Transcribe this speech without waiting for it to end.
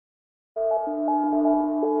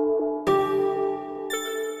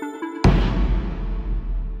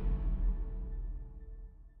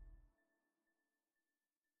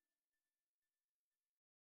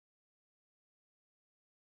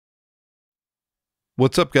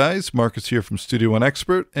What's up guys, Marcus here from Studio One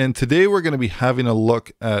Expert, and today we're going to be having a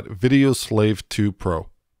look at VideoSlave 2 Pro.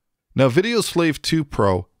 Now VideoSlave 2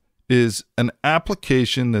 Pro is an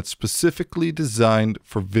application that's specifically designed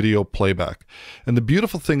for video playback. And the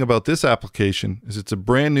beautiful thing about this application is it's a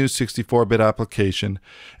brand new 64-bit application,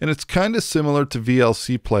 and it's kind of similar to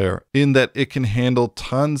VLC Player in that it can handle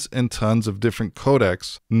tons and tons of different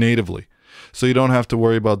codecs natively. So you don't have to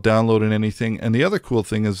worry about downloading anything. And the other cool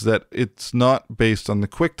thing is that it's not based on the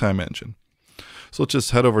QuickTime engine. So let's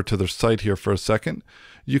just head over to their site here for a second.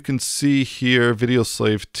 You can see here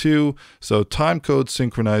VideoSlave 2. So timecode,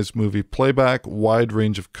 synchronized movie playback, wide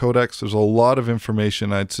range of codecs. There's a lot of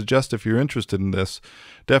information. I'd suggest if you're interested in this,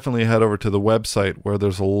 definitely head over to the website where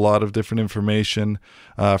there's a lot of different information,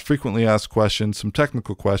 frequently asked questions, some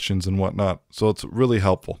technical questions and whatnot. So it's really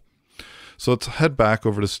helpful. So let's head back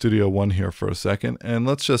over to Studio One here for a second, and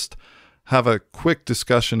let's just have a quick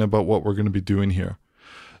discussion about what we're going to be doing here.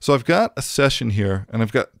 So I've got a session here, and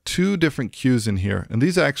I've got two different cues in here, and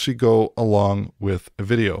these actually go along with a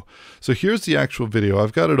video. So here's the actual video.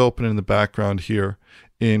 I've got it open in the background here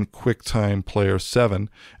in QuickTime Player 7,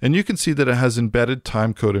 and you can see that it has embedded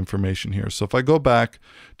timecode information here. So if I go back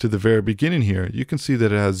to the very beginning here, you can see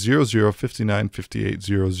that it has 00, 59, 58,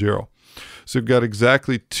 00. So we've got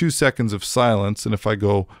exactly 2 seconds of silence, and if I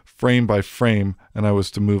go frame by frame and I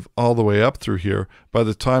was to move all the way up through here, by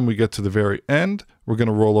the time we get to the very end, we're going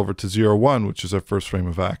to roll over to 01, which is our first frame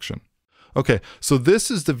of action. Okay, so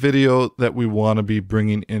this is the video that we want to be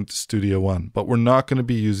bringing into Studio One, but we're not going to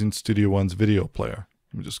be using Studio One's video player.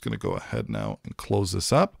 I'm just going to go ahead now and close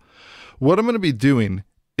this up. What I'm going to be doing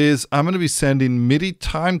is I'm going to be sending MIDI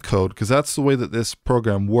timecode, because that's the way that this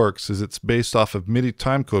program works, is it's based off of MIDI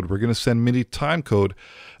timecode. We're going to send MIDI timecode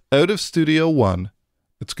out of Studio One.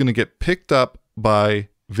 It's going to get picked up by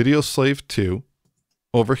VideoSlave 2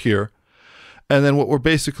 over here. And then what we're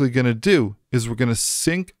basically going to do is we're going to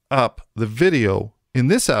sync up the video in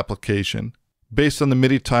this application based on the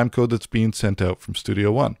MIDI timecode that's being sent out from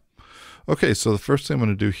Studio One. Okay, so the first thing I'm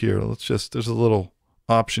going to do here, there's a little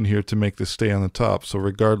option here to make this stay on the top. So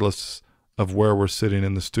regardless of where we're sitting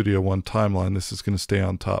in the Studio One timeline, this is going to stay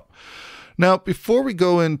on top. Now, before we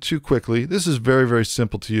go in too quickly, this is very, very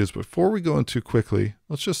simple to use. Before we go in too quickly,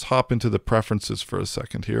 let's just hop into the preferences for a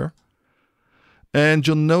second here. And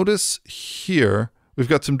you'll notice here, we've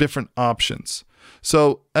got some different options.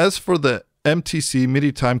 So as for the MTC,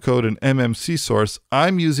 MIDI timecode, and MMC source,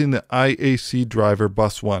 I'm using the IAC driver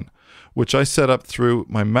bus 1. Which I set up through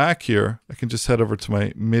my Mac here. I can just head over to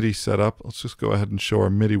my MIDI setup. Let's just go ahead and show our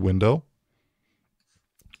MIDI window.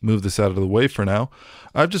 Move this out of the way for now.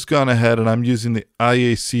 I've just gone ahead and I'm using the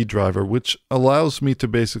IAC driver, which allows me to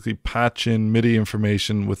basically patch in MIDI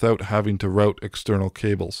information without having to route external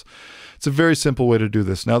cables. It's a very simple way to do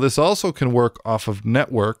this. Now this also can work off of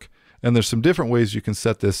network, and there's some different ways you can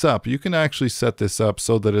set this up. You can actually set this up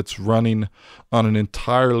so that it's running on an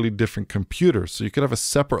entirely different computer. So you could have a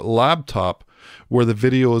separate laptop where the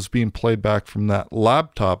video is being played back from that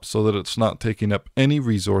laptop so that it's not taking up any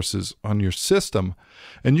resources on your system.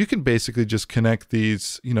 And you can basically just connect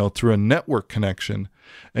these, through a network connection,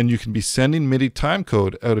 and you can be sending MIDI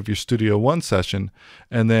timecode out of your Studio One session,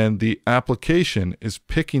 and then the application is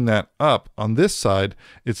picking that up on this side.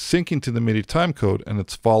 It's syncing to the MIDI timecode and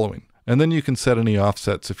it's following. And then you can set any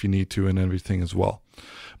offsets if you need to and everything as well.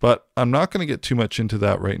 But I'm not going to get too much into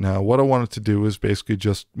that right now. What I wanted to do is basically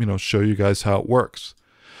just, show you guys how it works.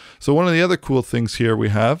 So one of the other cool things here we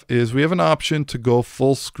have an option to go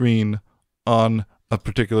full screen on a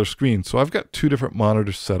particular screen. So I've got two different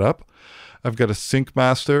monitors set up. I've got a Sync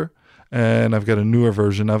Master and I've got a newer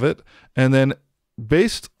version of it. And then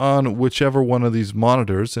based on whichever one of these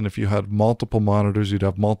monitors, and if you had multiple monitors, you'd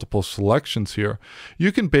have multiple selections here,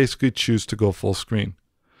 you can basically choose to go full screen.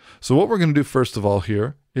 So what we're going to do first of all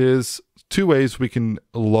here is two ways we can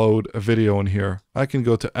load a video in here. I can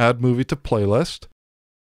go to Add Movie to Playlist,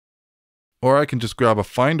 or I can just grab a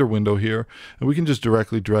Finder window here and we can just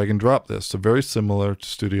directly drag and drop this. So very similar to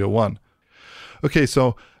Studio One. Okay,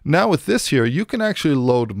 so now with this here, you can actually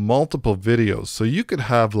load multiple videos. So you could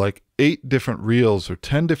have like 8 different reels or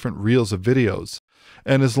 10 different reels of videos.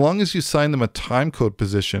 And as long as you assign them a timecode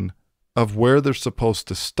position of where they're supposed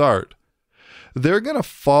to start, they're going to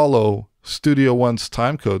follow Studio One's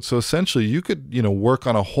timecode. So essentially you could, work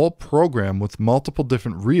on a whole program with multiple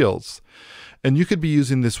different reels. And you could be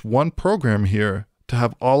using this one program here to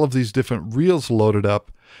have all of these different reels loaded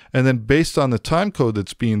up. And then based on the timecode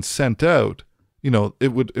that's being sent out, it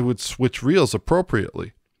would switch reels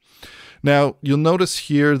appropriately. Now, you'll notice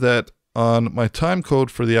here that on my timecode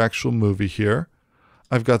for the actual movie here,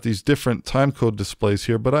 I've got these different timecode displays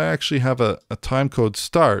here, but I actually have a timecode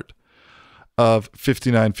start of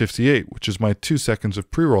 59:58, which is my 2 seconds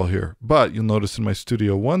of pre-roll here. But you'll notice in my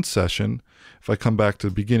Studio One session, if I come back to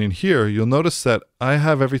the beginning here, you'll notice that I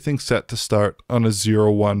have everything set to start on a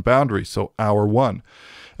 0-1 boundary, so hour 1.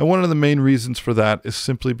 And one of the main reasons for that is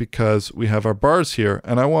simply because we have our bars here,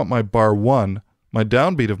 and I want my bar 1, my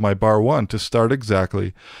downbeat of my bar 1, to start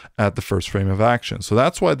exactly at the first frame of action. So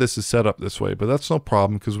that's why this is set up this way, but that's no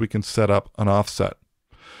problem because we can set up an offset.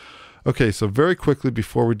 Okay, so very quickly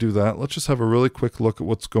before we do that, let's just have a really quick look at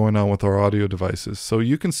what's going on with our audio devices. So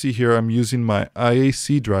you can see here I'm using my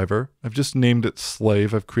IAC driver. I've just named it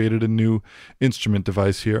Slave. I've created a new instrument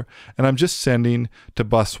device here, and I'm just sending to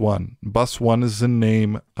bus 1. Bus 1 is the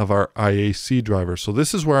name of our IAC driver. So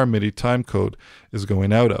this is where our MIDI timecode is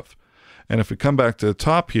going out of. And if we come back to the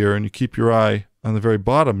top here and you keep your eye on the very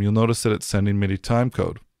bottom, you'll notice that it's sending MIDI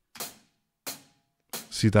timecode.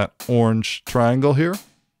 See that orange triangle here?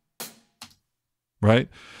 Right?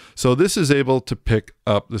 So this is able to pick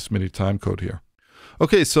up this MIDI timecode here.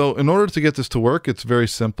 Okay, so in order to get this to work, it's very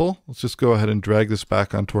simple. Let's just go ahead and drag this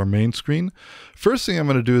back onto our main screen. First thing I'm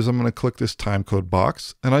going to do is I'm going to click this timecode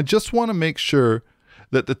box, and I just want to make sure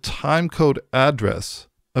that the timecode address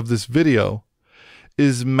of this video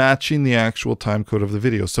is matching the actual timecode of the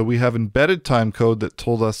video. So we have embedded timecode that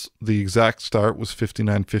told us the exact start was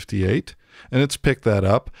 59:58. And it's picked that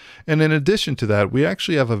up. And in addition to that, we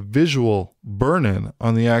actually have a visual burn-in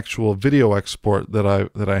on the actual video export that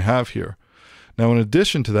I have here. Now, in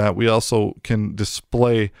addition to that, we also can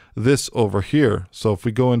display this over here. So if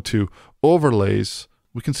we go into overlays,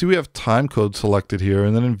 we can see we have timecode selected here.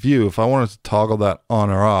 And then in view, if I wanted to toggle that on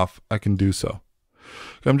or off, I can do so.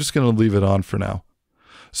 I'm just going to leave it on for now.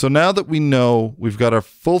 So now that we know we've got our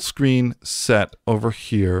full screen set over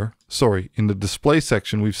here, in the display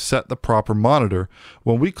section, we've set the proper monitor.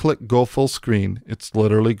 When we click go full screen, it's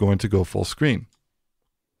literally going to go full screen.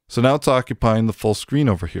 So now it's occupying the full screen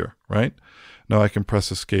over here, right? Now I can press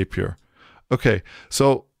escape here. Okay,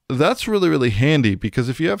 so that's really, really handy because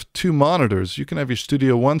if you have 2 monitors, you can have your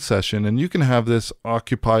Studio One session and you can have this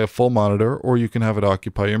occupy a full monitor, or you can have it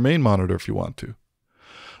occupy your main monitor if you want to.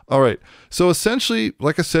 All right, so essentially,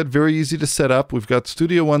 like I said, very easy to set up. We've got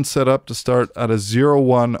Studio One set up to start at a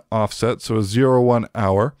 0-1 offset, so a 0-1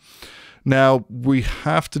 hour. Now, we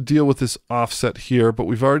have to deal with this offset here, but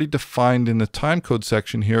we've already defined in the timecode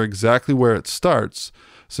section here exactly where it starts.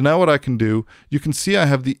 So now what I can do, you can see I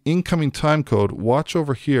have the incoming timecode. Watch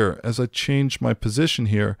over here as I change my position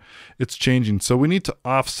here, it's changing. So we need to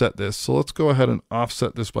offset this. So let's go ahead and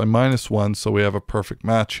offset this by -1 so we have a perfect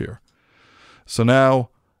match here. So now,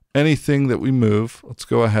 anything that we move, let's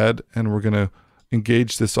go ahead and we're going to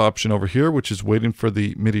engage this option over here, which is waiting for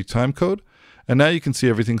the MIDI timecode. And now you can see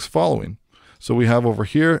everything's following. So we have over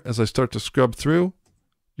here, as I start to scrub through,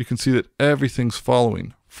 you can see that everything's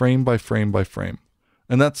following frame by frame by frame.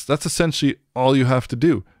 And that's essentially all you have to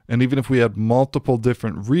do. And even if we had multiple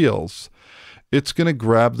different reels, it's going to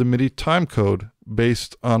grab the MIDI timecode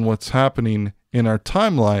based on what's happening in our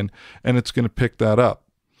timeline, and it's going to pick that up.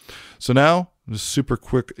 So now, just a super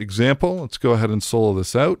quick example. Let's go ahead and solo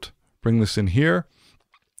this out, bring this in here.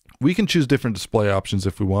 We can choose different display options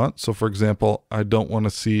if we want. So for example, I don't want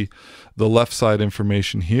to see the left side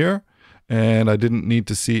information here, and I didn't need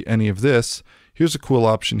to see any of this. Here's a cool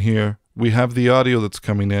option here. We have the audio that's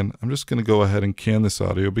coming in. I'm just going to go ahead and can this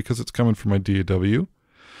audio because it's coming from my DAW.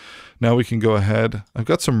 Now we can go ahead. I've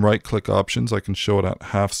got some right-click options. I can show it at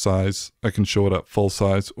half size. I can show it at full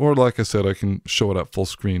size. Or like I said, I can show it at full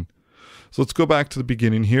screen. So let's go back to the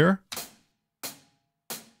beginning here.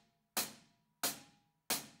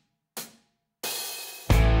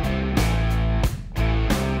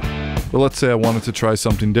 But let's say I wanted to try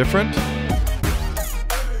something different.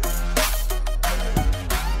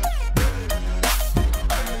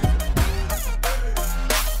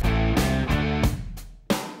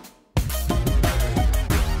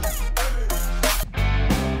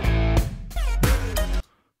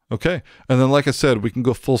 Okay, and then like I said, we can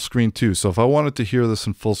go full screen too. So if I wanted to hear this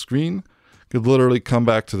in full screen, I could literally come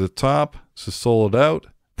back to the top, so soloed out,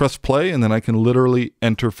 press play, and then I can literally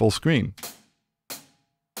enter full screen.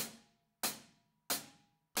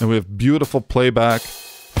 And we have beautiful playback,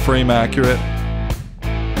 frame accurate.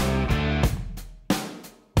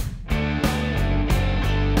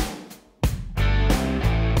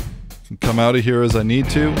 Can come out of here as I need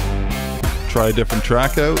to, try a different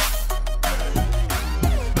track out.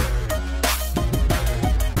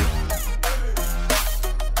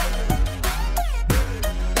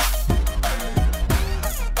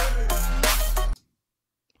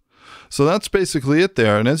 So that's basically it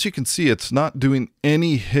there. And as you can see, it's not doing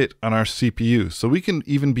any hit on our CPU. So we can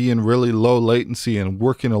even be in really low latency and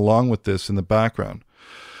working along with this in the background.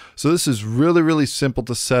 So this is really, really simple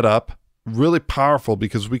to set up, really powerful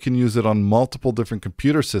because we can use it on multiple different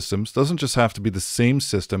computer systems. Doesn't just have to be the same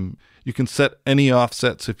system. You can set any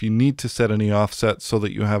offsets if you need to set any offsets so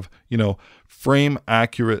that you have, frame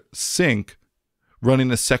accurate sync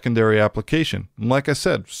running a secondary application. And like I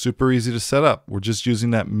said, super easy to set up. We're just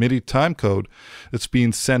using that MIDI timecode that's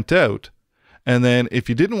being sent out. And then if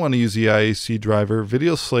you didn't want to use the IAC driver,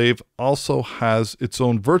 VideoSlave also has its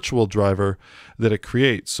own virtual driver that it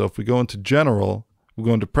creates. So if we go into General, we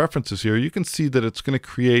go into Preferences here, you can see that it's going to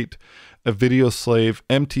create a VideoSlave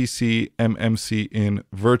MTC MMC in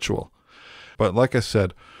virtual. But like I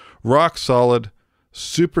said, rock solid,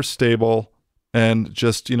 super stable, and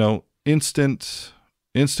just, instant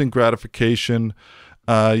gratification.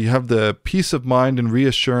 You have the peace of mind and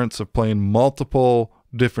reassurance of playing multiple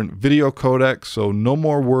different video codecs, so no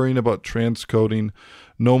more worrying about transcoding,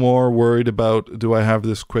 no more worried about, do I have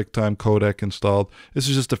this QuickTime codec installed? This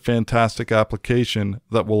is just a fantastic application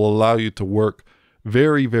that will allow you to work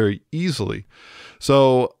very, very easily.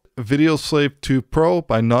 So VideoSlave 2 Pro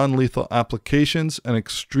by Non-Lethal Applications, an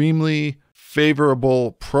extremely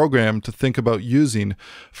favorable program to think about using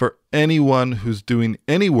for anyone who's doing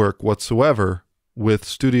any work whatsoever with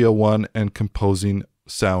Studio One and composing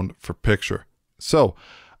sound for picture. So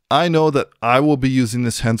I know that I will be using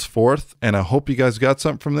this henceforth, and I hope you guys got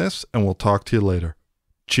something from this, and we'll talk to you later.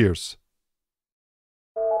 Cheers.